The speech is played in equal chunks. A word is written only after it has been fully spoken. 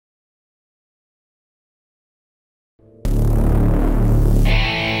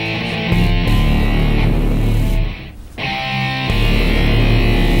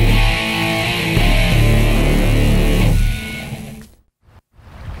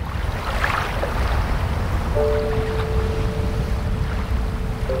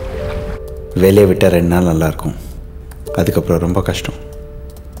வேலையை விட்டால் 2 நாள் நல்லாயிருக்கும், அதுக்கப்புறம் ரொம்ப கஷ்டம்.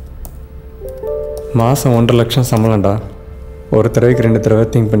 மாதம் 1.5 லட்சம் சம்பளம்டா. ஒரு தடவைக்கு 2 தடவை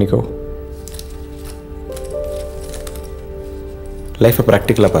திங்க் பண்ணிக்கோ. லைஃப்பை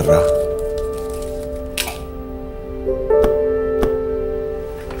ப்ராக்டிக்கலாக பாடுறா.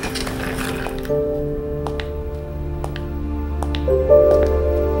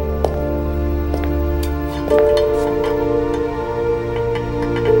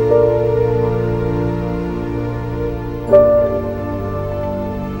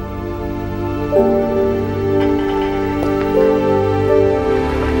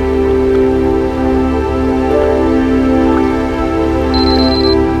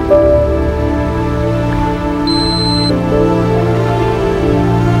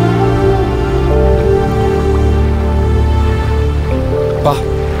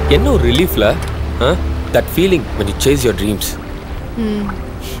 என்ன ஒரு ரிலீஃப்ல that feeling when you chase your dreams.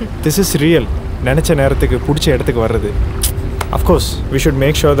 This is real. நினைச்ச நேரத்துக்கு பிடிச்ச இடத்துக்கு வர்றது. Of course, we should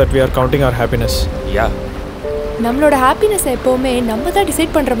make sure that we are counting our happiness. Yeah. நம்மளோட happiness எப்பவுமே நம்ம தான்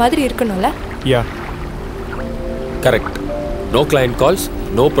டிசைட் பண்ற மாதிரி இருக்கணும்ல? Yeah. Correct. No client calls,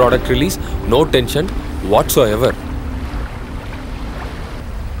 no product release, no tension whatsoever.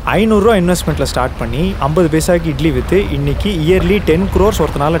 500 ரூபா இன்வெஸ்ட்மெண்ட்டில் ஸ்டார்ட் பண்ணி 50 பைசாக்கு இட்லி விற்று இன்றைக்கி இயர்லி 10 crores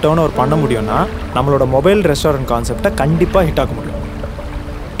ஒருத்தனால டேர்ன் ஓவர் பண்ண முடியும்னா நம்மளோட மொபைல் ரெஸ்டாரண்ட் கான்செப்டை கண்டிப்பாக ஹிட் ஆக முடியும்.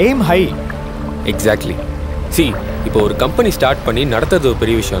 Aim high. எக்ஸாக்ட்லி. சி, இப்போ ஒரு கம்பெனி ஸ்டார்ட் பண்ணி நடத்துறது ஒரு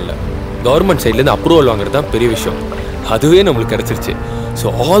பெரிய விஷயம் இல்லை, கவர்மெண்ட் சைட்லேருந்து அப்ரூவல் வாங்குறது தான் பெரிய விஷயம். அதுவே நம்மளுக்கு கிடச்சிருச்சு.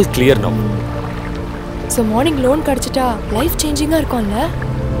 So all clear now. So morning loan கிடச்சிட்டா life சேஞ்சிங்காக இருக்கும்ல?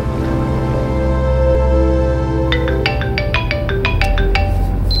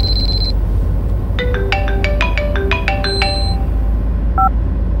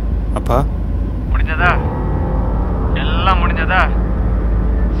 முடிஞ்சதா? எல்லாம் முடிஞ்சதா?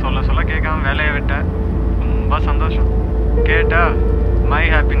 சொல்ல சொல்ல கேட்காம வேலையை விட்ட. ரொம்ப சந்தோஷம். கேட்டா மை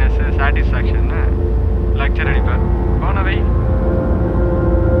ஹாப்பினஸ் சாட்டிஸ்ஃபேக்ஷன் லெக்சர் அடிப்பேன். போனவை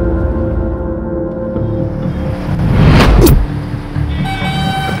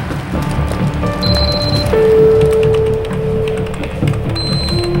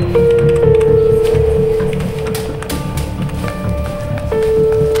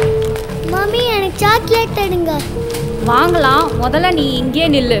சாக்லேட் எடுங்க. வாங்கலாம், முதல்ல நீ இங்கே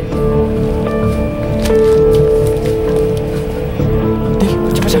நில்லு.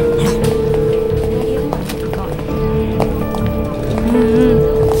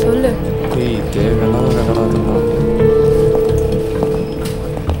 சொல்லு.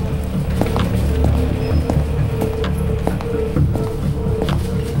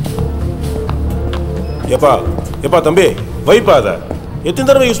 எப்பா எப்பா தம்பி வைப்பா, அதை எத்தனை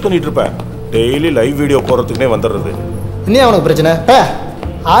தடவை யூஸ் பண்ணிட்டு இருப்ப? டெய்லி லைவ் வீடியோ போறதுக்குனே வந்துடுறது. என்ன அவனுக்கு பிரச்சனை?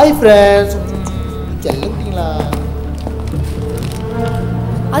 Hi friends, செல்லுங்களா?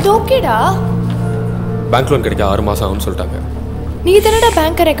 அது ஓகேடா. பேங்க் லோன் கிடைக்க 6 மாதம் ஆகும்னு சொல்லிட்டாங்க. நீ தானடா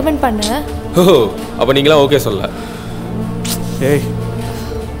பேங்கை ரெக்கமெண்ட் பண்ண? ஓ, அப்போ நீங்களாம் ஓகே சொல்ல? ஏய்,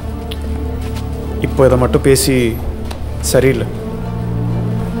 இப்போ இதை மட்டும் பேசி சரியில்லை.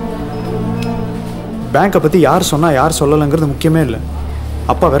 பேங்கை பற்றி யார் சொன்னால் யார் சொல்லலைங்கிறது முக்கியமே இல்லை.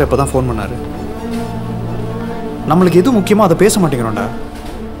 அப்பா வேற இப்போ தான் ஃபோன் பண்ணார். நம்மளுக்கு எது முக்கியமோ அதை பேச மாட்டேங்கிறோம்டா.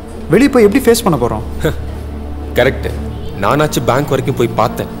 வெளியே போய் எப்படி ஃபேஸ் பண்ண போகிறோம்? கரெக்டு. நானாச்சும் பேங்க் வரைக்கும் போய்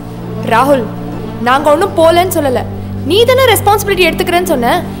பார்த்தேன். ராகுல், நாங்கள் ஒன்றும் போகலன்னு சொல்லலை, நீ தானே ரெஸ்பான்சிபிலிட்டி எடுத்துக்கிறேன்னு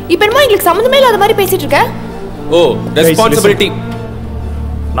சொன்ன. இப்போ என்னமோ எங்களுக்கு சம்மந்தமே இல்லாத மாதிரி பேசிட்டு இருக்க. ஓ, ரெஸ்பான்சிபிலிட்டி.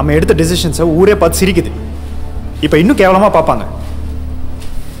 நம்ம எடுத்த டிசிஷன்ஸை ஊரே பார்த்து சிரிக்குது. இப்போ இன்னும் கேவலமாக பார்ப்பாங்க.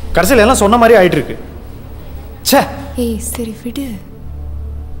 கடைசியில் எல்லாம் சொன்ன மாதிரி ஆயிட்டு இருக்கு. ச்சே. ஏய் சரி விடு.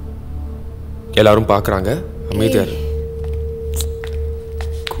 எல்லாரும் பார்க்குறாங்க, அமைதியா இரு.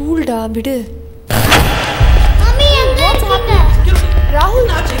 கூல்டா, விடு. மம்மி எங்க இருக்கீங்க? ராகுல்,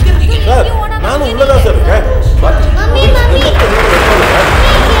 சார், நான் உள்ளதா சார் இருக்கேன். மம்மி மம்மி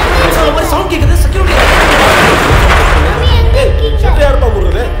சவுண்ட் கேக்குது. செக்யூரிட்டி மம்மி எங்க இருக்கீங்க? சட்டை யாருப்பா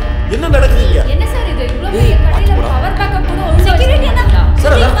முறுது? என்ன நடக்குதுங்க? என்ன சார் இது? இவ்வளவு பெரிய கடையில பவர் பேக்கப் கூட ஒழுங்கா செக்யூரிட்டி என்ன?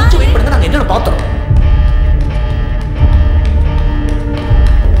 சார், எல்லாரும் கொஞ்சம் வெயிட் பண்ணுங்க, நாங்க என்னன்னு பார்த்தோம்.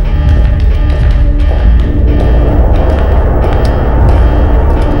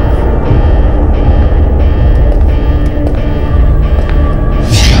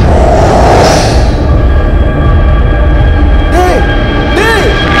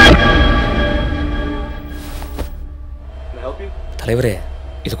 தலைவரே,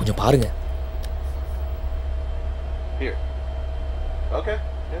 இது கொஞ்சம் பாருங்க. Okay.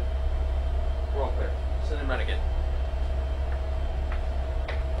 Yeah. We're all clear. Send him out again.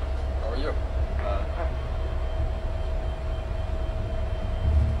 How are you? Hi.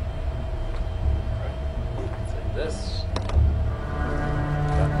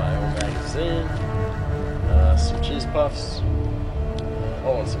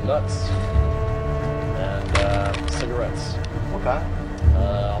 want some nuts and cigarettes. Okay.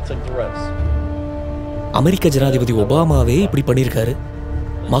 I'll take the rest. அமெரிக்க ஜனாதிபதி ஒபாமாவே இப்படி பண்ணியிருக்காரு.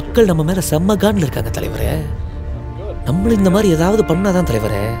 மக்கள் நம்ம மேல செம்ம கான்ல இருக்காங்க தலைவரே. நம்மளும் இந்த மாதிரி ஏதாவது பண்ணாதான்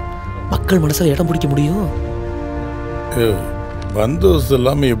தலைவரே மக்கள் மனசுல இடம் பிடிக்க முடியும். பந்தோஸ்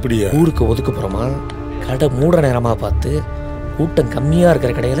எல்லாமே எப்படியா? ஊருக்கு ஒதுக்குப்புறமா கடை மூட நேரமா பார்த்து கூட்டம் கம்மியா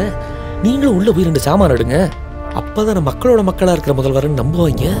இருக்கிற கடையில நீங்களும் உள்ள போய் 2 சாமான் எடுங்க. அப்பதான் மக்களோட மக்களா இருக்கிற முதல்வர்னு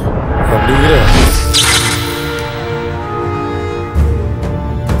நம்புவாங்க. அப்படிங்கிற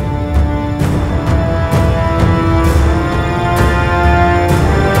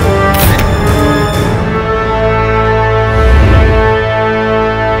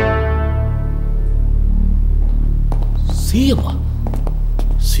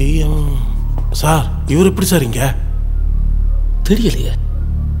சிஎம் சார், இவர் எப்படி சார் இங்க? தெரியலையே.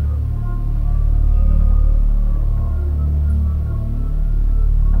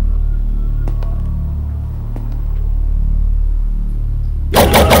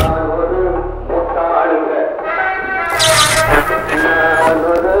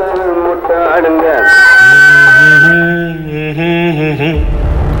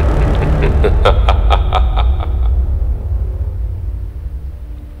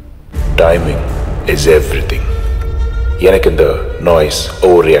 Timing is everything. எனக்கு இந்த நாய்ஸ்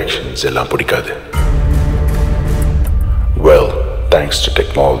ஓவர் ரியாக்ஷன்ஸ் எல்லாம் பிடிக்காது. வெல், தேங்க்ஸ் டு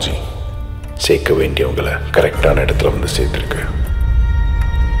டெக்னாலஜி சேர்க்க வேண்டியவங்களை கரெக்டான இடத்துல வந்து சேர்த்துருக்கு.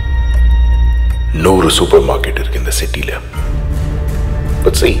 100 சூப்பர் மார்க்கெட் இருக்கு இந்த சிட்டியில்.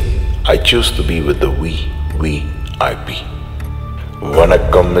 But see, I choose to be with the VVIP.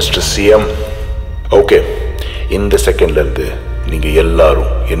 வணக்கம் மிஸ்டர் சிஎம். ஓகே, இந்த செகண்ட்லேருந்து நீங்கள்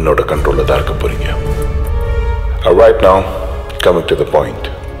எல்லாரும் என்னோட கண்ட்ரோலில் தான் இருக்க போகிறீங்க. Right now, coming to the point,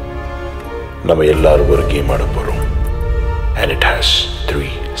 நம்ம எல்லாரும் ஒரு கேம் ஆட போகிறோம். And it has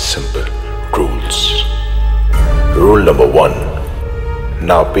 3 simple rules. Rule number 1,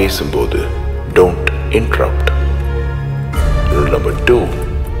 நான் பேசும்போது don't interrupt. Rule number 2,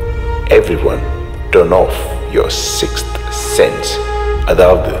 everyone turn off your 6th sense.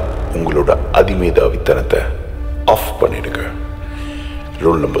 அதாவது உங்களோட அதிமேதாவித்தனத்தை ஆஃப் பண்ணிடுங்க.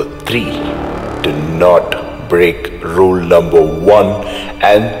 Rule number 3, do not break rule number 1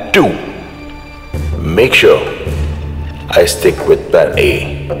 and 2. Make sure I stick with plan A,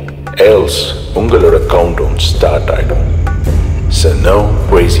 else உங்களோட countdown start ஆயிடும். So no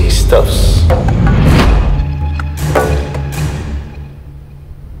crazy stuffs.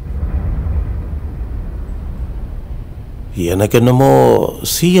 எனக்கு என்னமோ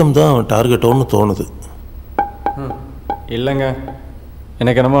CM தான் டார்கெட்டோன்னு தோணுது. இல்லைங்க,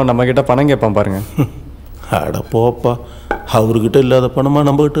 எனக்கு என்னமோ நம்மக்கிட்ட பணம் கேட்பான் பாருங்க. அட போப்பா, அவர்கிட்ட இல்லாத பணமாக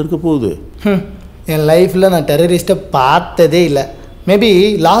நம்மகிட்ட இருக்க போகுது. என் லைஃப்பில் நான் டெரரிஸ்ட்டை பார்த்ததே இல்லை. மேபி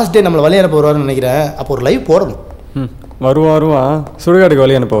லாஸ்ட் டே நம்மளை வழி அனுப்ப வருவார்னு நினைக்கிறேன். அப்போ ஒரு லைவ் போடணும். வருவான் சுடுகாட்டுக்கு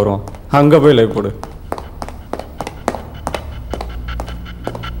வழி அனுப்ப வருவான். அங்கே போய் லைவ் போடு.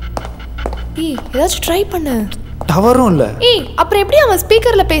 ஏதாச்சும் ட்ரை பண்ணு. டவரும் இல்லை. அப்புறம் எப்படி அவன்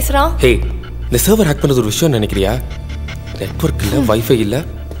ஸ்பீக்கர்ல பேசுறான்? ஹே, இந்த சர்வர் ஹேக் பண்ணது ஒரு விஷயம் நினைக்கிறியா? நெட்வொர்க் இல்லை, வைஃபை இல்லை,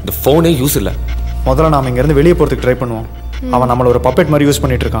 இந்த ஃபோனே யூஸ் இல்லை. முதல்ல நாம இங்கேருந்து வெளியே போகிறதுக்கு ட்ரை பண்ணுவோம். அவன் நம்மளை ஒரு பப்பெட் மாதிரி யூஸ்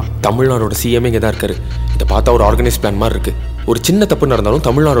பண்ணிட்டு இருக்கான். தமிழ்நாடோட சிஎம் இங்கே தான் இருக்காரு. இதை பார்த்தா ஒரு ஆர்கனைஸ் பிளான் மாதிரி இருக்கு. ஒரு சின்ன தப்பு நடந்தாலும்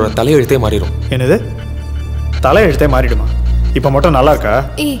தமிழ்நாடோட தலையெழுத்தே மாறிடும். என்னது தலையெழுத்தே மாறிடுமா? இப்போ மட்டும் நல்லா இருக்கா?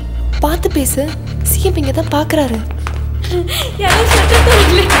 பார்த்து பேசு. சிஎம் இங்கே தான் பார்க்குறாரு.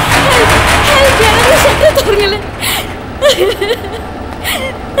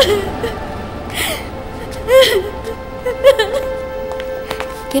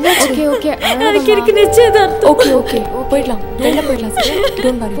 ஓகே ஓகே, அதுக்கு இருக்கு நிச்சயதார்த்தம். ஓகே ஓகே, போயிடலாம். வெளில போயிடலாம். சரி,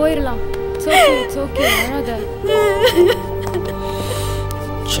 டோன்ட் வரி, போயிடலாம். இட்ஸ் ஓகே, அழாத.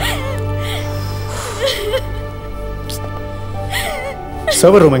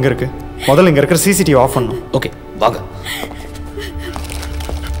 சர்வர் ரூம் எங்க இருக்கு? முதல்ல இங்க இருக்கிற சிசிடிவி ஆஃப் பண்ணணும். ஓகே வாங்க.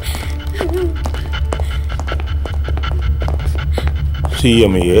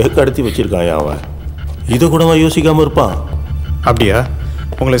 சிஎம்ஐயே கடத்தி வச்சிருக்கான் அவன். இதை கூடவா யோசிக்காம இருப்பான்? அப்படியா?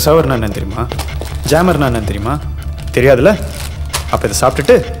 உங்களுக்கு சர்வர்னா என்னன்னு தெரியுமா? ஜாமர்னா என்னன்னு தெரியுமா? தெரியாதுல்ல? அப்போ இதை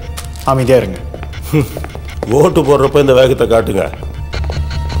சாப்பிட்டுட்டு அமைதியாக இருங்க. ஓட்டு போடுறப்ப இந்த வேகத்தை காட்டுங்க.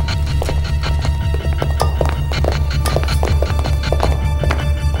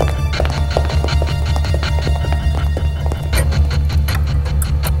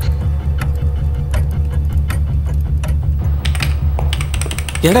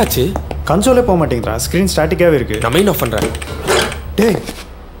 என்னாச்சு? கன்சோலே போக மாட்டேங்கிறா. ஸ்க்ரீன் ஸ்டாட்டிக்காகவே இருக்கு. நான் மெயின் ஆஃப் பண்ணுறேன். டேய்,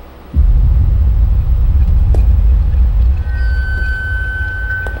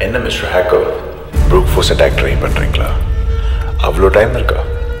 என்ன mister hacker, Brook force attack try பண்ணுறீங்களா? அவ்வளோ டைம் இருக்கா?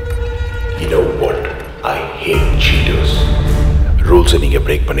 You know what? I hate cheaters. Rules நீங்க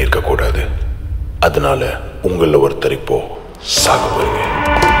பிரேக் பண்ணிருக்க கூடாது. அதனால உங்கள ஒருத்தர் இப்போ சாக போறீங்க.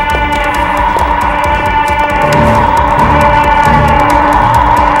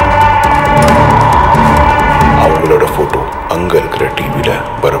 அவங்களோட போட்டோ அங்க இருக்கிற டிவில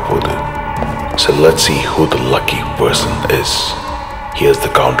வரப்போகுது. So let's see who the lucky person is. Here's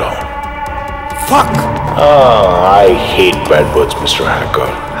the countdown. Fuck! I hate bad words, Mr.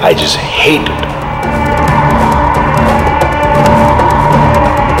 Hacker. I just hate it.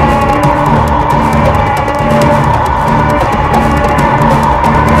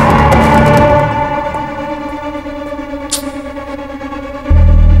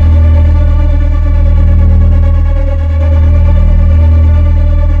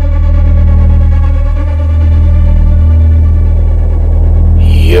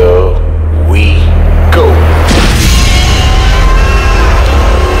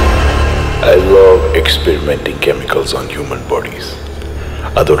 Experimenting chemicals on human bodies.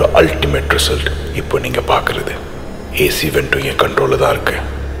 அதோட ultimate result இப்போ நீங்க பார்க்கிறது. AC வென்ட்டும் என் கண்ட்ரோல்ல தான் இருக்கு.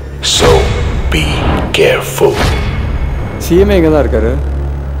 So be careful. சிஎம்ஏ எங்க தான் இருக்காரு?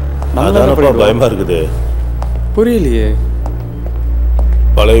 அதானப்பா பயமா இருக்குது. புரியலையே.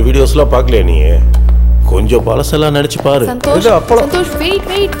 பழைய வீடியோஸ்லாம் பார்க்கலையா நீ? கொஞ்சம் பழசெல்லாம் நினைச்சு பாரு. சந்தோஷ்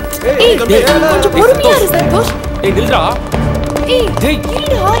வெயிட் ஏய் கொஞ்சம் பொறுமையா இரு சந்தோஷ். ஏய் நில்றா. ஏய்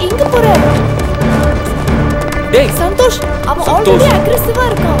இருடா எங்க போற? டேய் சந்தோஷ் அவன் ஆல்ரெடி அக்ரெசிவா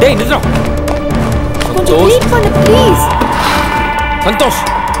இருக்கான். டேய் நில்றா. கொஞ்சம் வெயிட் பண்ணு ப்ளீஸ். சந்தோஷ்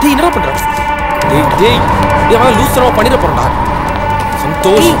டேய் என்னடா பண்ற? டேய் அவன் லூஸ்ரா பண்ணிட போறடா.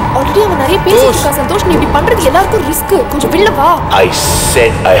 சந்தோஷ் ஆல்ரெடி அவன் நிறைய பேசிட்டு இருக்கான். சந்தோஷ் நீ இப்படி பண்றது எல்லாருக்கும் ரிஸ்க். கொஞ்சம் வெளில வா. I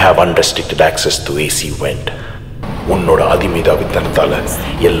said I have unrestricted access to AC vent. உன்னோட அதிமீதாவித்தனத்தால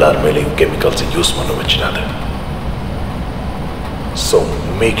எல்லார் மேலேயும் கெமிக்கல்ஸ் யூஸ் பண்ண வச்சிடாத. So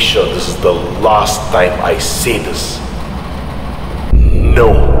make sure this is the last time I say this. No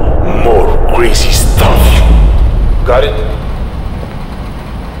more crazy stuff. Got it?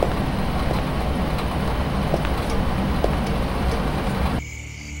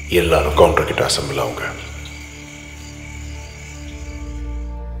 எல்லாரும் கவுண்டர் கிட்ட அசம்பிள் ஆகுங்க.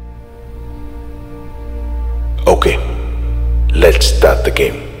 Okay, let's start the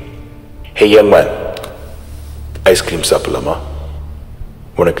game. Hey young man, ice cream சாப்பிடலாமா?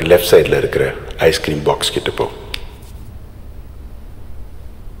 உனக்கு left சைடில் இருக்கிற ice cream box கிட்ட போ.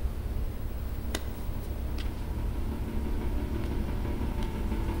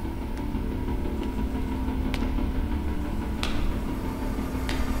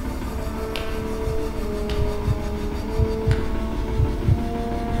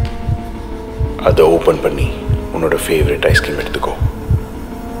 அதை ஓப்பன் பண்ணி உன்னோட ஃபேவரட் ஐஸ்கிரீம் எடுத்துக்கோ.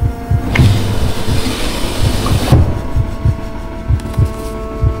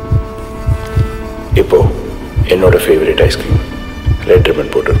 இப்போ என்னோட ஃபேவரட் ஐஸ்கிரீம் ரெட்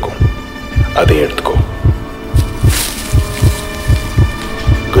ரிப்பன் போட்டிருக்கோம், அதையும் எடுத்துக்கோ.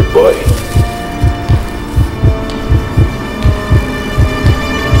 குட் பாய்.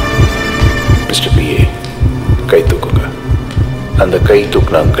 மிஸ்டர் பிஏ, கை தூக்குங்க. அந்த கை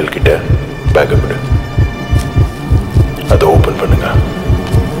தூக்குன அங்கிள் கிட்ட பேக்கை விடு. அதை ஓப்பன் பண்ணுங்க.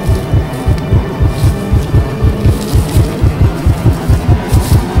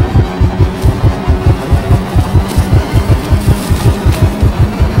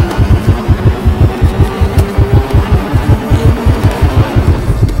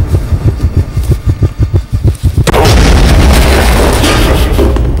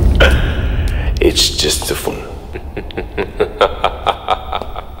 It's just a fun.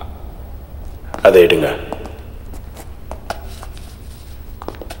 அதை எடுங்க.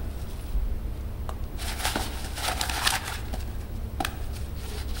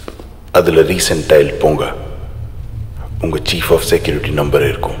 அதில் ரீசெண்ட் டயல் போங்க. உங்கள் சீஃப் ஆஃப் செக்யூரிட்டி நம்பர்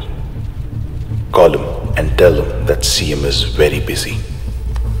இருக்கும். Call him and tell him that CM is very busy.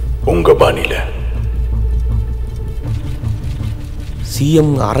 உங்கள் பாணியில்.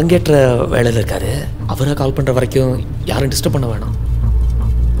 சிஎம் அரங்கேற்ற வேலையில் இருக்காரு. அவரை கால் பண்ணுற வரைக்கும் யாரும் டிஸ்டர்ப் பண்ண வேணாம்.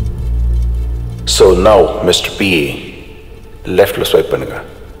 So now Mr. PA, லெஃப்டில் ஸ்வைப் பண்ணுங்க.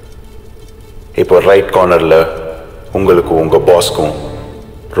 இப்போ ரைட் கார்னரில் உங்களுக்கும் உங்கள் பாஸ்க்கும்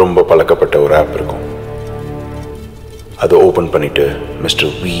ரொம்ப பழக்கப்பட்ட ஒரு ஆப் இருக்கும். அதை ஓப்பன் பண்ணிவிட்டு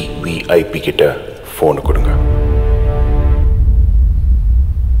மிஸ்டர் VVIP கிட்ட ஃபோனு கொடுங்க.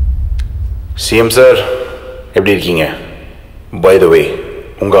 சிஎம் சார், எப்படி இருக்கீங்க? பை த வே,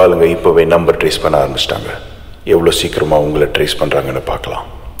 உங்கள் ஆளுங்க இப்போவே நம்பர் ட்ரேஸ் பண்ண ஆரம்பிச்சிட்டாங்க. எவ்வளோ சீக்கிரமாக உங்களை ட்ரேஸ் பண்ணுறாங்கன்னு பார்க்கலாம்.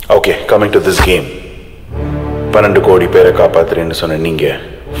 Okay, coming to this game. 12 கோடி பேரை காப்பாற்றுறேன்னு சொன்ன நீங்கள்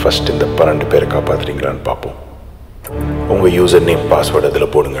ஃபஸ்ட் இந்த 12 பேரை காப்பாற்றுறீங்களான்னு பார்ப்போம். உங்கள் யூசர் நேம் பாஸ்வேர்டு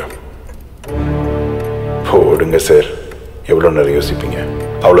அதில் போடுங்க. விடுங்க சார், எவ்வளோ நேரம் யோசிப்பீங்க?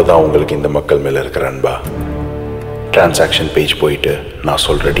 அவ்வளோதான் உங்களுக்கு இந்த மக்கள் மேலே இருக்கிற அன்பா. டிரான்சாக்ஷன் பேஜ் போயிட்டு நான்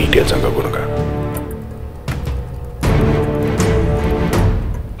சொல்கிற டீட்டெயில்ஸ் அங்கே கொடுங்க.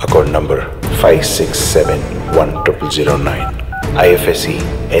 Account number 56710009, IFSC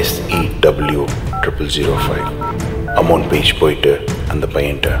SEW 0005. Amount page போயிட்டு அந்த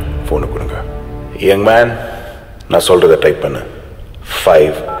பையன்கிட்ட ஃபோனை கொடுங்க. யங் மேன், நான் சொல்கிறத டைப் பண்ணு.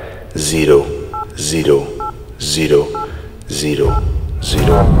 50000000.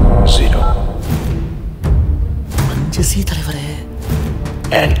 தலைவரே.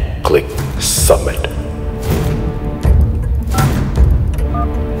 And click submit.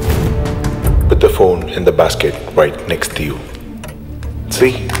 Put the phone in the basket right next to you.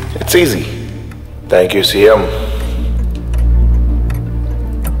 See, it's easy. Thank you, CM.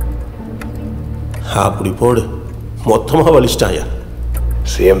 அப்படி போடு, மொத்தமாக வலிச்சிட்டாயா?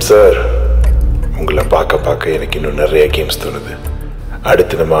 சிஎம் சார், உங்களை பார்க்க எனக்கு இன்னும் நிறைய கேம்ஸ் தோணுது.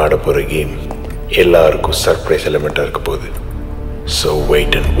 அடுத்து நம்ம ஆட போகிற கேம் எல்லாருக்கும் சர்ப்ரைஸ் எலிமெண்ட்டாக இருக்க போகுது. So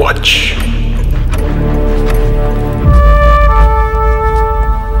wait and watch.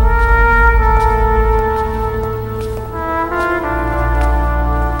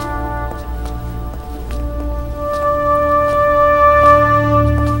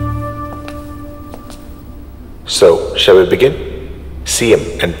 So, shall we begin? CM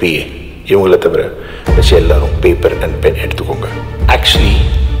and PA இவங்கள தவிர வச்சு எல்லாரும் பேப்பர் அண்ட் பென் எடுத்துக்கோங்க. Actually,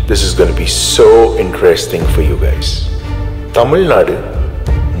 this is going to be so interesting for you guys. Tamil Nadu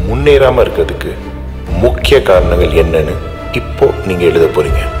முன்னேறாமல் இருக்கிறதுக்கு முக்கிய காரணங்கள் என்னன்னு இப்போ நீங்கள் எழுத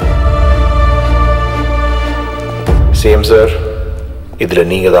போறீங்க. CM சார், இதில்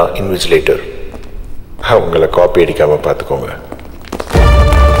நீங்கள் தான் இன்விஜிலேட்டர். அவங்கள காப்பி அடிக்காமல் பார்த்துக்கோங்க.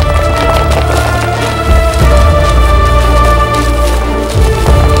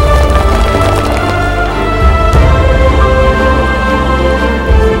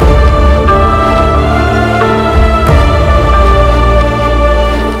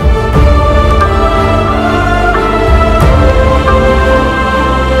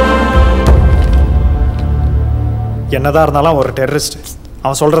 என்னதான் இருந்தாலும் ஒரு டெரரிஸ்ட்.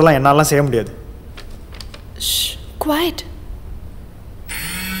 அவன் சொல்கிறதெல்லாம் என்னாலாம் செய்ய முடியாது. Quiet.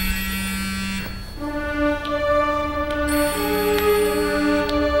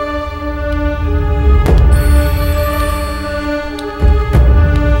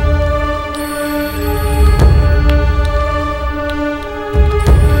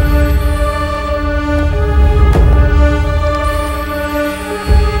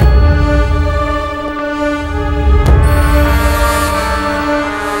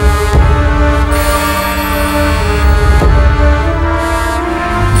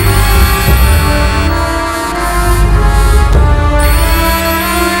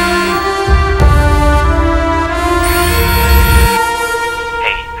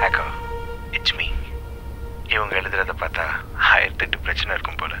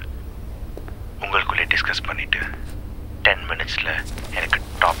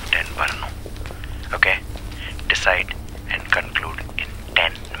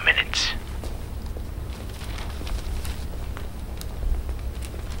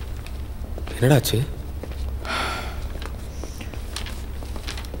 என்னடாச்சு?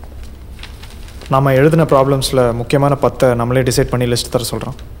 நம்ம எழுதின ப்ராப்ளம்ஸில் முக்கியமான 10 நம்மளே டிசைட் பண்ணி லிஸ்ட் தர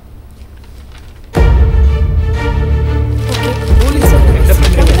சொல்கிறோம்.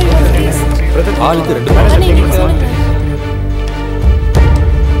 ஆளுக்கு 2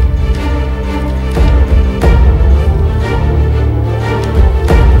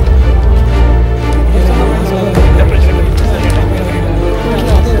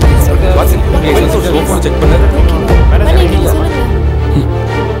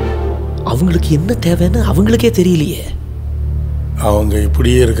 அவங்களுக்கு என்ன தேவைன்னு அவங்களுக்கே தெரியலையே. அவங்க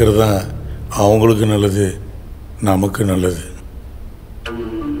இப்படியே இருக்கிறது தான் அவங்களுக்கு நல்லது, நமக்கு நல்லது.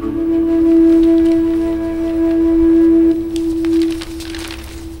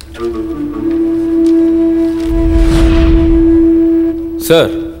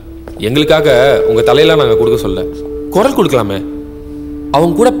 சார், எங்களுக்காக உங்கள் தலையெல்லாம் நாங்கள் கொடுக்க சொல்ல, குரல் கொடுக்கலாமே.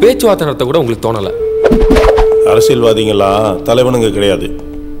 அவங்க கூட பேச்சுவார்த்தை நடத்த கூட உங்களுக்கு தோணலை. அரசியல்வாதிங்களாம் தலைவனுங்க கிடையாது.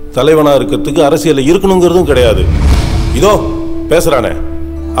 தலைவனாக இருக்கிறதுக்கு அரசியலில் இருக்கணுங்கிறதும் கிடையாது. இதோ பேசுகிறானே,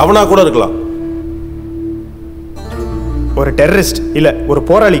 அவனா கூட இருக்கலாம். ஒரு டெரரிஸ்ட் இல்லை, ஒரு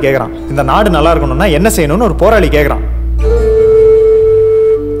போராளி கேட்குறான். இந்த நாடு நல்லா இருக்கணும்னா என்ன செய்யணும்னு ஒரு போராளி கேட்குறான்.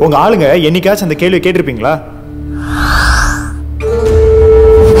 உங்கள் ஆளுங்க என்னைக்காச்சும் அந்த கேள்வி கேட்டிருப்பீங்களா?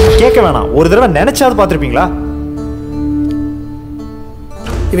 கேட்க வேணாம், ஒரு தடவை நினைச்சாவது பார்த்துருப்பீங்களா?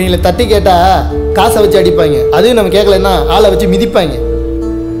 இவங்களை தட்டி கேட்டா காசை வச்சு அடிப்பாங்க. அதையும் நம்ம கேட்கலன்னா ஆளை வச்சு மிதிப்பாங்க.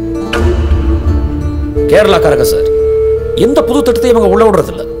 கேரளாக்காரங்க சார் எந்த புது திட்டத்தையும் இவங்க உள்ள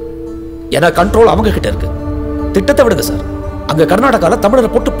விடுறதில்ல. ஏன்னா கண்ட்ரோல் அவங்க கிட்ட இருக்கு. திட்டத்தை விடுங்க சார், அங்க கர்நாடகால தமிழரை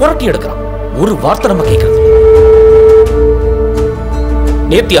போட்டு புரட்டி எடுக்கிறான். ஒரு வார்த்தை நம்ம கேட்கறது.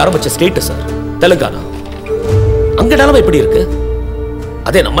 நேத்தி ஆரம்பிச்ச ஸ்டேட் சார் தெலுங்கானா. அங்க நிலைமை எப்படி இருக்கு?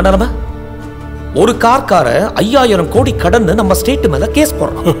 அதே நம்ம நிலைமை. ஒரு கார்கார 5000 கோடி கடன் நம்ம ஸ்டேட் மேல கேஸ்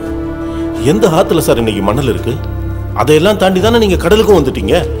போடுறோம். எந்த ஆத்துல சார் இன்னைக்கு மணல் இருக்கு? அதையெல்லாம் தாண்டி தானே நீங்க கடலுக்கும்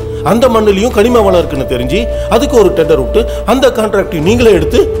வந்துட்டீங்க. அந்த மண்ணிலையும் கனிம வளம் இருக்குன்னு தெரிஞ்சு அதுக்கு ஒரு டெண்டர் விட்டு அந்த கான்ட்ராக்ட் நீங்களே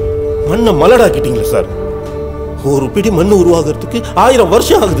எடுத்து மண்ணை மலடாக்கிட்டீங்களா சார்? ஒரு பிடி மண் உருவாகிறதுக்கு 1000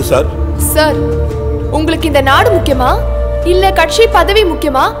 வருஷம் ஆகுது சார். சார், உங்களுக்கு இந்த நாடு முக்கியமா இல்ல கட்சி பதவி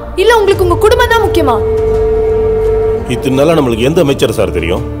முக்கியமா இல்ல உங்களுக்கு உங்க குடும்பம் தான் முக்கியமா? இத்தனை நாளா நம்மளுக்கு எந்த அமைச்சர் சார்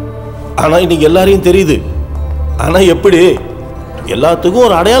தெரியும்? ஆனா இன்னைக்கு எல்லாரையும் தெரியுது. ஆனா எப்படி? எல்லாத்துக்கும்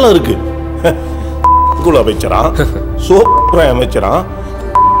ஒரு அடையாளம் இருக்கு. அமைச்சரா, சோப்ரா அமைச்சரா,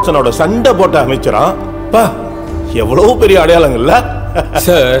 சண்டை போட்ட அமைச்சரா, எவ்வளவு பெரிய அடையாளங்கள்ல.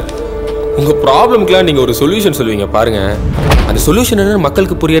 சார், உங்க ப்ராப்ளம்க்குலாம் நீங்க ஒரு சொல்யூஷன் சொல்லுவீங்க பாருங்க. அந்த சொல்யூஷன் என்ன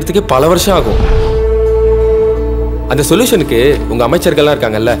மக்களுக்கு புரியறதுக்கே பல வருஷம் ஆகும். அந்த சொல்யூஷனுக்கு உங்க அமைச்சர்கள்லாம்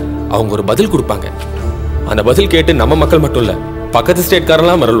இருக்காங்கல்ல, அவங்க ஒரு பதில் கொடுப்பாங்க. அந்த பதில் கேட்டு நம்ம மக்கள் மட்டும் இல்ல, பக்கத்து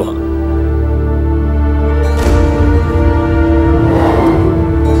ஸ்டேட்காரெல்லாம் மறலுவான்.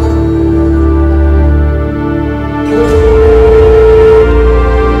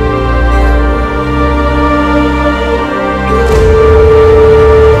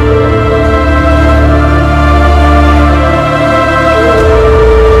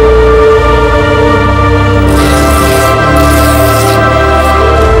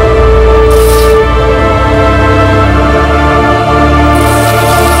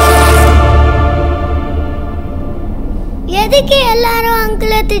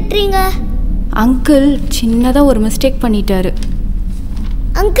 அங்கிள் சின்னதா ஒரு மிஸ்டேக் பண்ணிட்டாரு.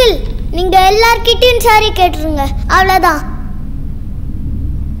 அங்கிள், நீங்க எல்லார்கிட்டயும் சாரி கேட்டுருங்க, அவ்வளவுதான்.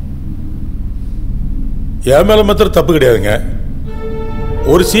 என் மேல மாத்திரம் தப்பு கிடையாதுங்க.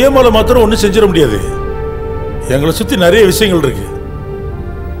 ஒரு சிஎம் மேல மாத்திரம் ஒன்றும் செஞ்சிட முடியாது. எங்களை சுத்தி நிறைய விஷயங்கள் இருக்கு.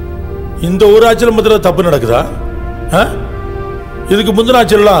 இந்த ஒரு ஆட்சியில் மாத்திரம் தப்பு நடக்குதா? இதுக்கு முந்தின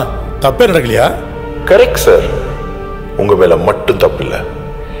ஆட்சியெல்லாம் தப்பே நடக்கலையா? கரெக்ட் சார், உங்க மேல மட்டும் தப்பு இல்லை.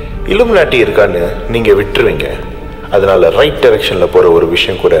 இலுமினாட்டி இருக்கான்னு நீங்க விட்டுருவீங்க. அதனால ரைட் டைரக்ஷன்ல போற ஒரு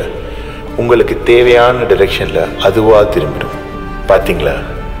விஷயம் கூட உங்களுக்கு தேவையான டைரக்ஷன்ல அதுவா திரும்பிடும். பாத்தீங்களா,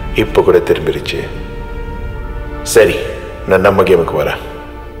 இப்ப கூட திரும்பிடுச்சு. சரி, நான் நம்ம கேமுக்கு வரேன்.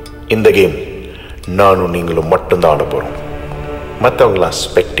 இந்த கேம் நானும் நீங்களும் மட்டும்தான் ஆட போறோம். மற்றவங்களாம்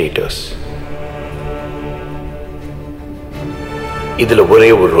ஸ்பெக்டேட்டர்ஸ். இதுல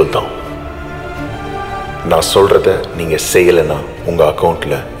ஒரே ஒரு ரூல் தான். நான் சொல்றத நீங்க செய்யலைன்னா உங்க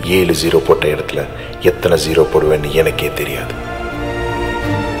அக்கௌண்ட்ல 7 0 போட்ட இடத்துல எத்தனை 0 போடுவேன்னு எனக்கே தெரியாது.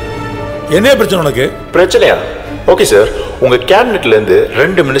 என்ன பிரச்சனை உனக்கு? பிரச்சனையா? ஓகே சார், உங்க கேபினெட்ல இருந்து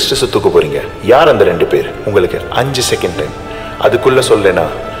 2 மினிஸ்டர்ஸ் தூக்க போறீங்க. யார் அந்த 2 பேர்? உங்களுக்கு 5 செகண்ட் டைம். அதுக்குள்ள சொல்லனா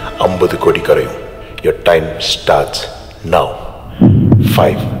 50 கோடி கரையும். Your time starts now.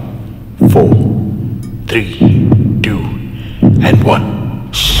 5 4 3 2 and 1.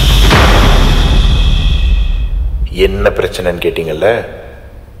 என்ன பிரச்சனைன்னு கேட்டீங்கல்ல?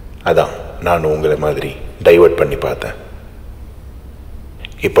 அதான் நான் உங்களை மாதிரி டைவர்ட் பண்ணி பார்த்தேன்.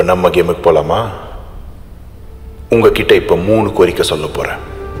 இப்போ நம்ம கேமுக்கு போலாமா? உங்ககிட்ட இப்போ 3 கோரிக்கை சொல்ல போறேன்.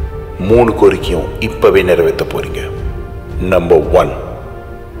 3 கோரிக்கையும் இப்பவே நிறைவேற்ற போறீங்க. நம்பர் 1,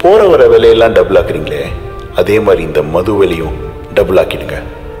 போற வர விலையெல்லாம் டபுள் ஆக்குறீங்களே, அதே மாதிரி இந்த மது விலையும் டபுள் ஆக்கிடுங்க.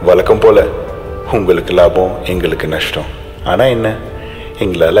 வழக்கம் போல உங்களுக்கு லாபம், எங்களுக்கு நஷ்டம். ஆனா என்ன,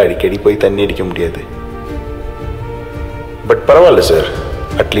 எங்களால் அடிக்கடி போய் தண்ணி அடிக்க முடியாது. பட் பரவாயில்ல சார்,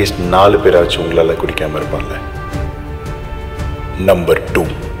 அட்லீஸ்ட் 4 பேராச்சும் உங்களால் குடிக்காம இருப்பாங்க. நம்பர் 2,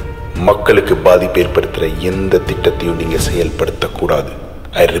 மக்களுக்கு பாதிப்பு ஏற்படுத்துகிற எந்த திட்டத்தையும் நீங்கள் செயல்படுத்தக்கூடாது.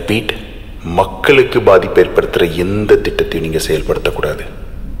 ஐ ரிப்பீட், மக்களுக்கு பாதிப்பு ஏற்படுத்துகிற எந்த திட்டத்தையும் நீங்கள் செயல்படுத்தக்கூடாது.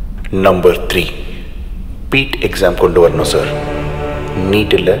 நம்பர் 3, பீட் எக்ஸாம் கொண்டு வரணும் சார்.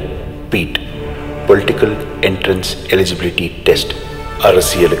 நீட் இல்லை, beat, political entrance eligibility test.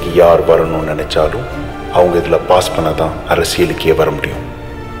 அரசியலுக்கு யார் வரணும்னு நினைச்சாலும் அவங்க இதில் பாஸ் பண்ணாதான் அரசியலுக்கே வர முடியும்.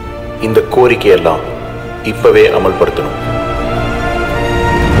 இந்த கோரிக்கையெல்லாம் இப்பவே அமல்படுத்தணும்.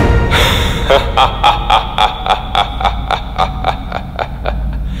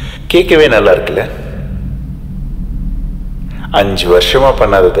 கேட்கவே நல்லா இருக்குல்ல? 5 வருஷமா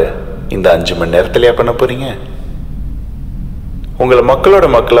பண்ணாததை இந்த 5 மணி நேரத்திலேயே பண்ண போறீங்க? உங்களை மக்களோட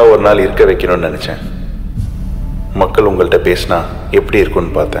மக்களா ஒரு நாள் இருக்க வைக்கணும்னு நினைச்சேன். மக்கள் உங்கள்கிட்ட பேசினா எப்படி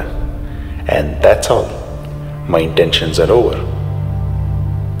இருக்கும்னு பார்த்தேன். And that's all. My intentions are over.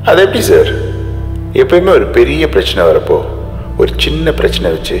 அது எப்படி சார்? எப்பயுமே ஒரு பெரிய பிரச்சனை வரப்போ ஒரு சின்ன பிரச்சனை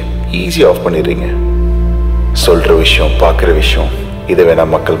வச்சு ஈஸி ஆஃப் பண்ணிடுறீங்க. சொல்கிற விஷயம் பார்க்குற விஷயம் இதை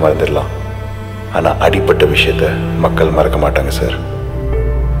வேணால் மக்கள் மறந்துடலாம், ஆனால் அடிப்பட்ட விஷயத்த மக்கள் மறக்க மாட்டாங்க சார்.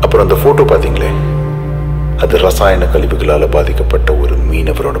 அப்புறம் அந்த ஃபோட்டோ பார்த்தீங்களே, அது ரசாயன கழிவுகளால் பாதிக்கப்பட்ட ஒரு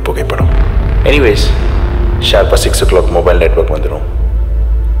மீனவரோட புகைப்படம். எனிவேஸ், ஷார்ப்பாக 6 o'clock மொபைல் நெட்வொர்க் வந்துடும்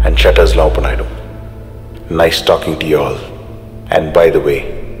அண்ட் ஷட்டர்ஸ்லாம் ஓப்பன் ஆகிடும். Nice talking to you all. And by the way,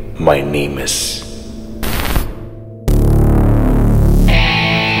 my name is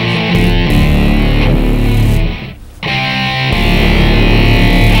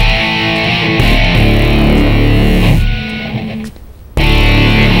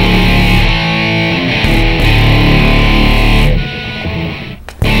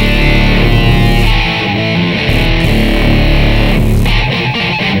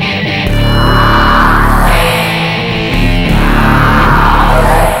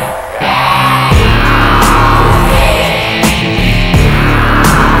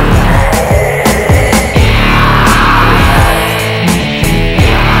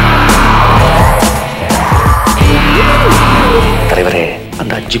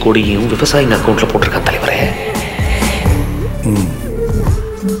கோடியும் விவசாயிங்க அக்கௌண்ட்ல போட்டிருக்கான் தலைவரே.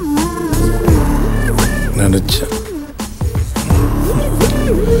 நினைச்சேன்.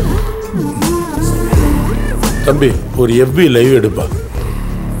 தம்பி ஒரு FB லைவ் எடுப்பா.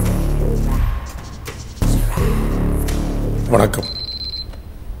 வணக்கம்.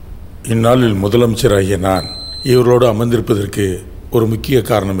 இந்நாளில் முதலமைச்சராகிய நான் இவரோடு அமர்ந்திருப்பதற்கு ஒரு முக்கிய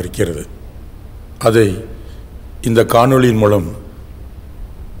காரணம் இருக்கிறது. அதை இந்த காணொளியின் மூலம்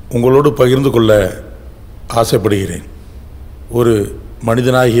உங்களோடு பகிர்ந்து கொள்ள ஆசைப்படுகிறேன். ஒரு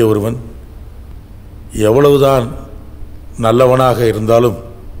மனிதனாகிய ஒருவன் எவ்வளவுதான் நல்லவனாக இருந்தாலும்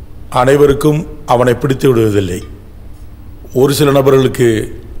அனைவருக்கும் அவனை பிடித்து விடுவதில்லை. ஒரு சில நபர்களுக்கு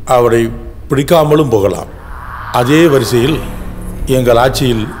அவனை பிடிக்காமலும் போகலாம். அதே வரிசையில் எங்கள்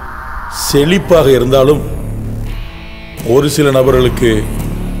ஆட்சியில் செழிப்பாக இருந்தாலும் ஒரு சில நபர்களுக்கு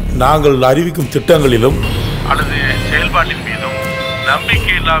நாங்கள் அறிவிக்கும் திட்டங்களிலும் அல்லது செயல்பாட்டின் மீதும்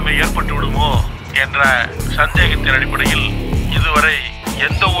நம்பிக்கை இல்லாமல் ஏற்பட்டு விடுமோ என்ற சந்தேகத்தின் அடிப்படையில் இதுவரை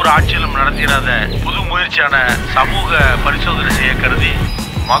எந்த ஒரு ஆட்சியிலும் நடத்திடாத புது முயற்சியான சமூக பரிசோதனை செய்ய கருதி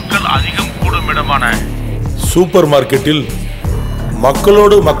மக்கள் அதிகம் கூடும் இடமான சூப்பர் மார்க்கெட்டில்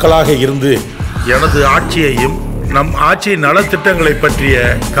மக்களோடு மக்களாக இருந்து எனது ஆட்சியையும் நம் ஆட்சி நலத்திட்டங்களை பற்றிய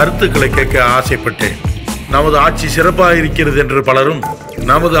கருத்துக்களை கேட்க ஆசைப்பட்டேன். நமது ஆட்சி சிறப்பாக இருக்கிறது என்று பலரும்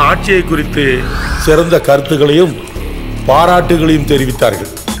நமது ஆட்சியை குறித்து சிறந்த கருத்துக்களையும் பாராட்டுகளையும்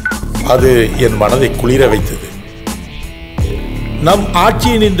தெரிவித்தார்கள். அது என் மனதை குளிர வைத்தது. நம்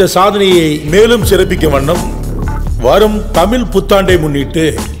ஆட்சியின் இந்த சாதனையை மேலும் சிறப்பிக்கும் வண்ணம் வரும் தமிழ் புத்தாண்டை முன்னிட்டு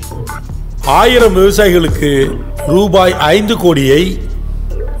 1000 விவசாயிகளுக்கு ரூபாய் 5 கோடியை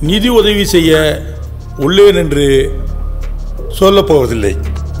நிதி உதவி செய்ய உள்ளேன் என்று சொல்லப்போவதில்லை.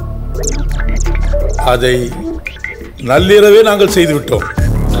 அதை நள்ளிரவே நாங்கள் செய்துவிட்டோம்.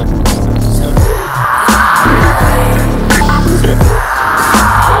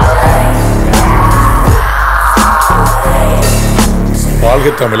 வாழ்க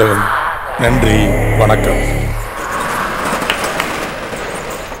தமிழகம். நன்றி, வணக்கம்.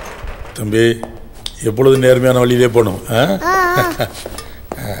 தம்பி எப்பொழுது நேர்மையான வழியிலே போகணும்.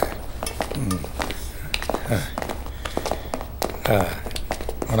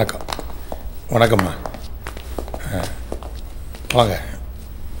 வணக்கம். வணக்கம்மா. வாங்க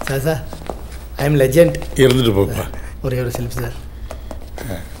sir. Sir I am legend. இருந்துட்டு போப்பா. ஒரே ஒரு selfie sir.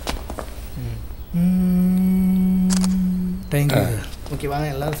 Thank you sir. Okay வாங்க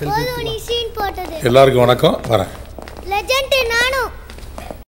எல்லாரும் செல்ஃபி எடுத்துக்கலாம். எல்லாருக்கும் வணக்கம். வரேன். லெஜெண்ட் நானும்.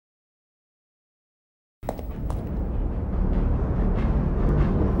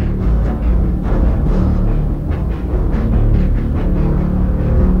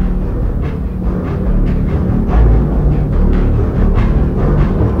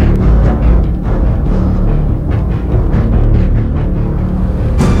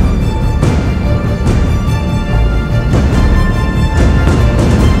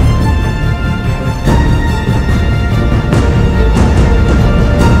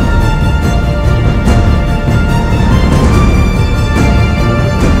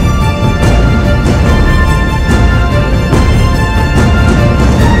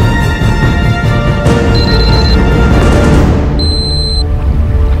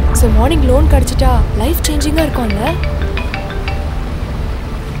 மார்னிங் லோன் கிடைச்சிட்டா லைஃப் சேஞ்சிங்காக இருக்கும்ல.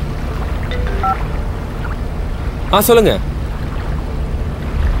 சொல்லுங்க.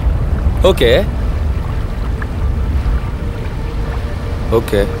 Okay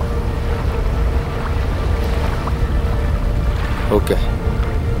okay okay.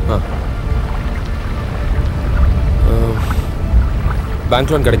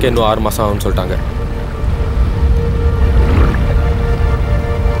 Bank loan கிடைக்க இன்னும் 6 மாதம் ஆகும்னு சொல்லிட்டாங்க.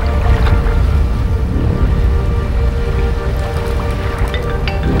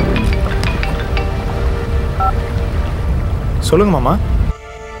 சொல்லுங்க மாமா.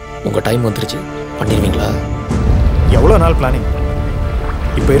 உங்கள் டைம் வந்துருச்சு, பண்ணிடுவீங்களா? எவ்வளோ நாள் பிளானிங்?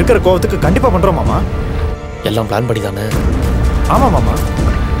 இப்போ இருக்கிற கோவத்துக்கு கண்டிப்பாக பண்ணுறோம் மாமா. எல்லாம் பிளான் படி தானே? ஆமாம் மாமா.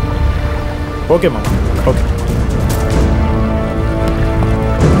 ஓகே மாமா, ஓகே.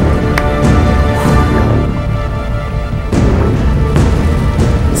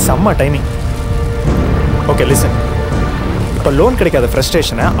 செம்ம டைமிங். ஓகே லிசன், இப்போ லோன் கிடைக்காத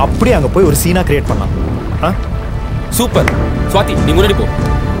ஃப்ரஸ்ட்ரேஷனை அப்படியே அங்கே போய் ஒரு சீனாக கிரியேட் பண்ணலாம். ஆ சூப்பர். ஸ்வாதி நீ முன்னாடி போ.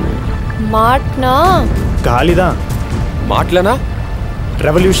 மாட்னா காலி தான். மாட்டலனா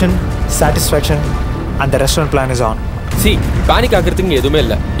ரெவல்யூஷன், சாட்டிஸ்ஃபேக்ஷன், அந்த restaurant plan is on. C panic ஆகிறதுக்கு எதுவுமே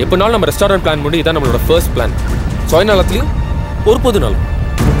இல்லை. எப்போனாலும் நம்ம ரெஸ்டாரண்ட் பிளான் பண்ணி இதான் நம்மளோட ஃபர்ஸ்ட் பிளான். சுயநலத்துலையும் ஒரு பொது நாளும்.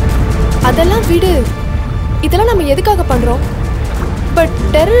 அதெல்லாம் விடு, இதெல்லாம் நம்ம எதுக்காக பண்ணுறோம்? பட்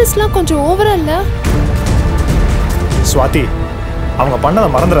டெரரிஸ்ட்லாம் கொஞ்சம் ஓவரா இல்லை? ஸ்வாதி, அவங்க பண்ணதை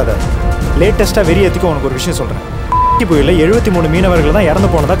மறந்துடாத. லேட்டஸ்ட்டாக வெறியத்துக்கு உனக்கு ஒரு விஷயம் சொல்கிறேன். புயலில் 73 மீனவர்கள் தான் இறந்து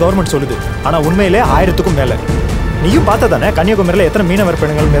போனதா கவர்மெண்ட் சொல்லுது. ஆனால் உண்மையிலே 1000க்கும் மேலே. நீயும் பார்த்த தானே கன்னியாகுமரியில் எத்தனை மீனவர்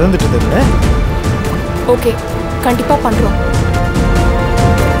பெண்கள் மிதந்துட்டு இருந்ததுன்னு? ஓகே, கண்டிப்பாக பண்ணுறோம்.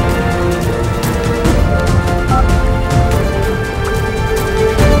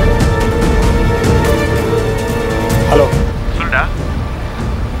 ஹலோ சொல்டா.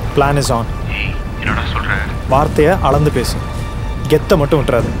 Plan is on. என்னடா சொல்ற? வார்த்தையை அளந்து பேசு, கெத்தை மட்டும்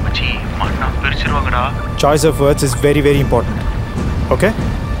விட்டுறாது. மச்சி மாட்டா பிரிச்சிருவாங்கடா. Choice of words is very very important. Okay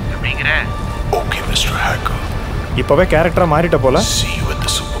அப்படிங்கிற? Okay mister hacker. இப்போவே கேரக்டராக மாறிட்ட போல. See you at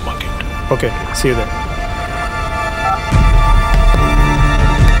the supermarket. Okay, see you there.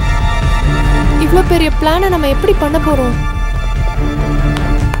 இவ்வளோ பெரிய பிளானை நம்ம எப்படி பண்ண போகிறோம்?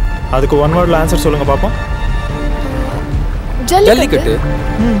 அதுக்கு ஒன் வேர்டில் ஆன்சர் சொல்லுங்க பார்ப்போம். ஜல்லிக்கட்டு.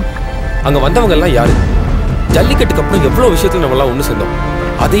 அங்க வந்தவங்க எல்லாம் யாரு? ஜல்லிக்கட்டுக்கு அப்புறம் எவ்வளவு விஷயத்துல நம்ம எல்லாம் ஒண்ணு சேர்ந்தோம்.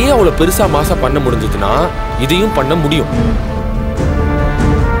 அதையே அவ்வளவு பெருசா மாசா பண்ண முடிஞ்சதுன்னா இதையும் பண்ண முடியும்.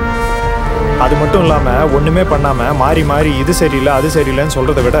 அது மட்டும் இல்லாம ஒண்ணுமே பண்ணாம மாறி மாறி இது சரியில்லை அது சரியில்லைன்னு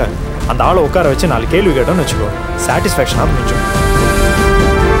சொல்றதை விட அந்த ஆளை உட்கார வச்சு 4 கேள்வி கேட்டோம்னு வச்சுக்கோ, சாட்டிஸ்ஃபேக்ஷனாக முடிஞ்சோம்.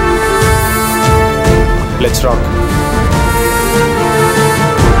 Let's rock.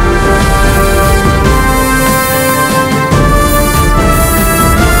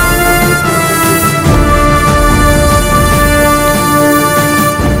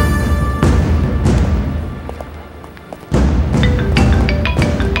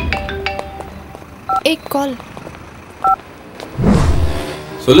 கால்.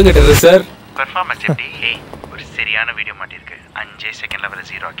 சொல்லுங்க டெரர் சார். பெர்ஃபார்மன்ஸ் எப்படி? ஒரு சரியான வீடியோ மாட்டிருக்கு. 5 செகண்ட்ல வர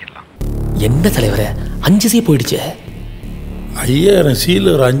 0 ஆக்கிடலாம். என்ன தலைவரே 5 சி போயிடுச்சு. 5000 சியில்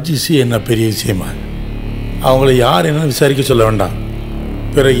ஒரு 5 சி என்ன பெரிய விஷயமா? அவங்கள யார் என்னன்னு விசாரிக்க சொல்ல வேண்டாம்.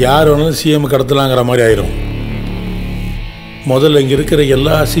 பிறகு யார் வேணாலும் சிஎம் கடத்தலாங்கிற மாதிரி ஆயிரும். முதல்ல இங்கே இருக்கிற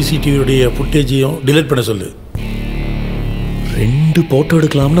எல்லா சிசிடிவியுடைய ஃபுட்டேஜையும் டிலீட் பண்ண சொல்லு. 2 போட்டோ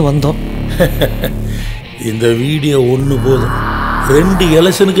எடுக்கலாம்னு வந்தோம். இந்த வீடியோ ஒன்று போதும். 2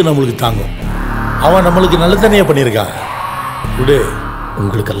 எலெக்ஷனுக்கு நம்மளுக்கு தாங்கும். அவன் நம்மளுக்கு நல்ல தனியாக பண்ணியிருக்கான். விடு.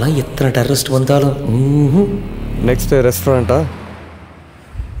 உங்களுக்கெல்லாம் எத்தனை டெரரிஸ்ட் வந்தாலும். நெக்ஸ்ட் ரெஸ்டாரண்ட்டா?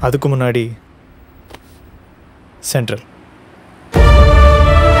 அதுக்கு முன்னாடி சென்ட்ரல்.